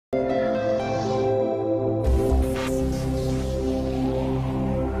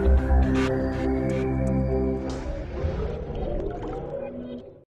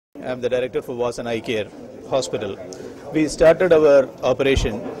I'm the director for Vasan Eye Care Hospital. We started our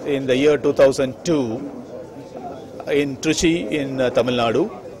operation in the year 2002 in Trichy in Tamil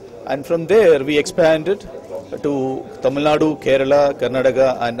Nadu, and from there we expanded to Tamil Nadu, Kerala,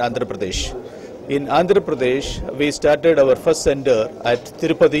 Karnataka and Andhra Pradesh. In Andhra Pradesh, we started our first center at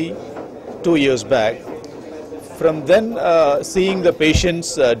Tirupati 2 years back. From then, seeing the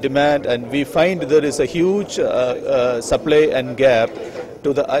patients' demand, and we find there is a huge supply and gap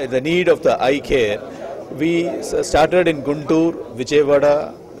to the need of the eye care. We started in Guntur,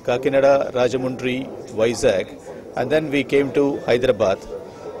 Vijayawada, Kakinada, Rajamundry, Vizag, and then we came to Hyderabad.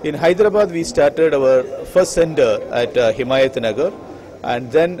 In Hyderabad, we started our first center at Himayat Nagar,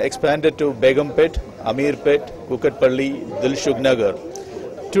 and then expanded to Begumpet, Amirpet, Kukatpalli, Dilshuk Nagar.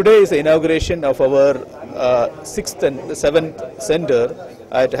 Today is the inauguration of our 6th and 7th center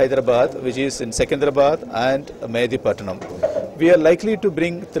at Hyderabad, which is in Secunderabad and Mehdipatnam. We are likely to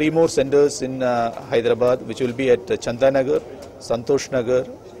bring 3 more centers in Hyderabad, which will be at Chandanagar, Santosh Nagar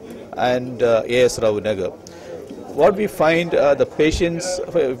and A.S. Rao Nagar. What we find, the patients,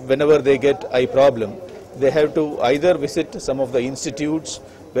 whenever they get eye problem, they have to either visit some of the institutes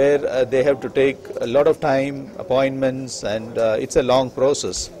where they have to take a lot of time, appointments, and it's a long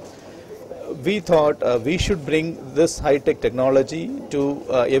process. We thought we should bring this high-tech technology to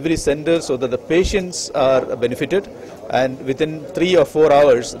every center so that the patients are benefited, and within 3 or 4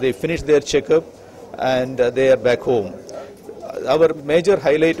 hours they finish their checkup and they are back home. Our major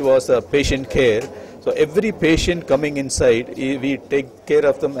highlight was patient care. So every patient coming inside, we take care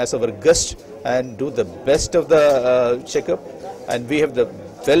of them as our guest and do the best of the checkup, and we have the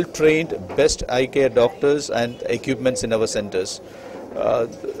well-trained best eye care doctors and equipments in our centers.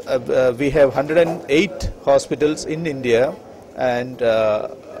 We have 108 hospitals in India, and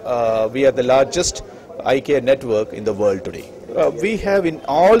we are the largest eye care network in the world today. We have in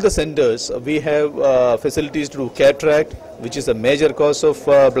all the centers, we have facilities to do cataract, which is a major cause of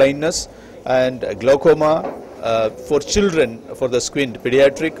blindness, and glaucoma, for children, for the squint,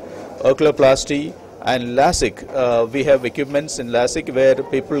 pediatric, oculoplasty, and LASIK. We have equipments in LASIK where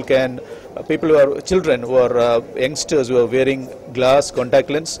children who are youngsters who are wearing glass contact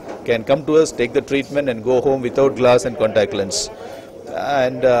lens can come to us, take the treatment and go home without glass and contact lens.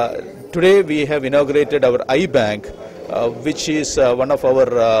 And today we have inaugurated our eye bank, which is one of our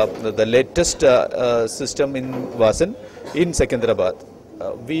the latest system in Vasan in Secunderabad.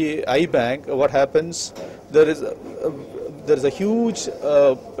 Eye bank, what happens, there is a huge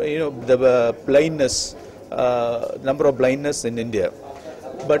the blindness, number of blindness in India,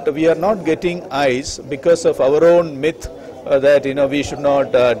 but we are not getting eyes because of our own myth that we should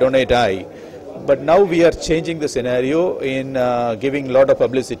not donate eye. But now we are changing the scenario in giving a lot of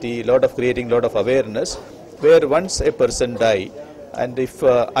publicity, creating a lot of awareness, where once a person die, and if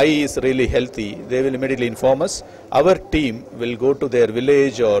eye is really healthy, they will immediately inform us. Our team will go to their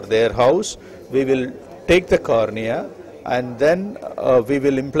village or their house. We will take the cornea, and then we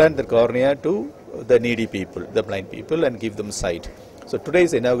will implant the cornea to the needy people, the blind people, and give them sight. So today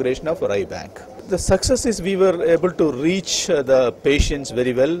is the inauguration of our eye bank. The success is we were able to reach the patients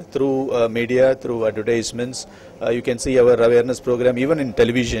very well through media, through advertisements. You can see our awareness program even in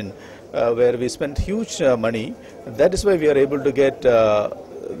television, where we spent huge money. That is why we are able to get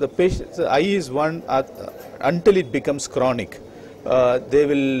the patients. Eye is one, until it becomes chronic, they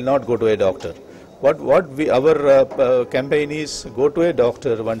will not go to a doctor. Our campaign is go to a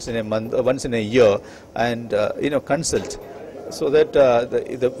doctor once in a month, once in a year, and consult, so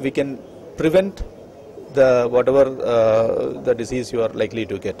that we can prevent whatever the disease you are likely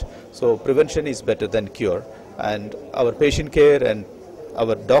to get. So prevention is better than cure, and our patient care and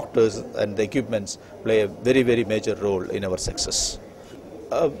our doctors and the equipments play a very, very major role in our success.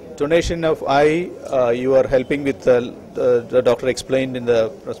 Donation of eye, you are helping with the doctor explained in the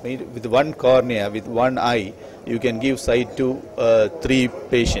press meet, with one cornea, with one eye, you can give sight to 3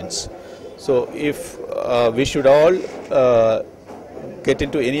 patients. So if we should all get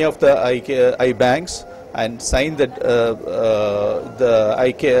into any of the eye banks and sign the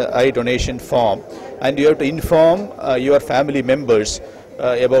eye donation form, and you have to inform your family members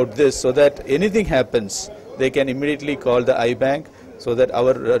about this, so that anything happens, they can immediately call the eye bank, so that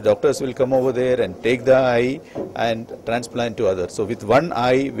our doctors will come over there and take the eye and transplant to others. So with one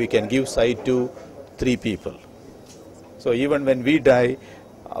eye, we can give sight to 3 people. So even when we die,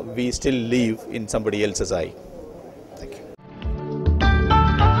 we still live in somebody else's eye.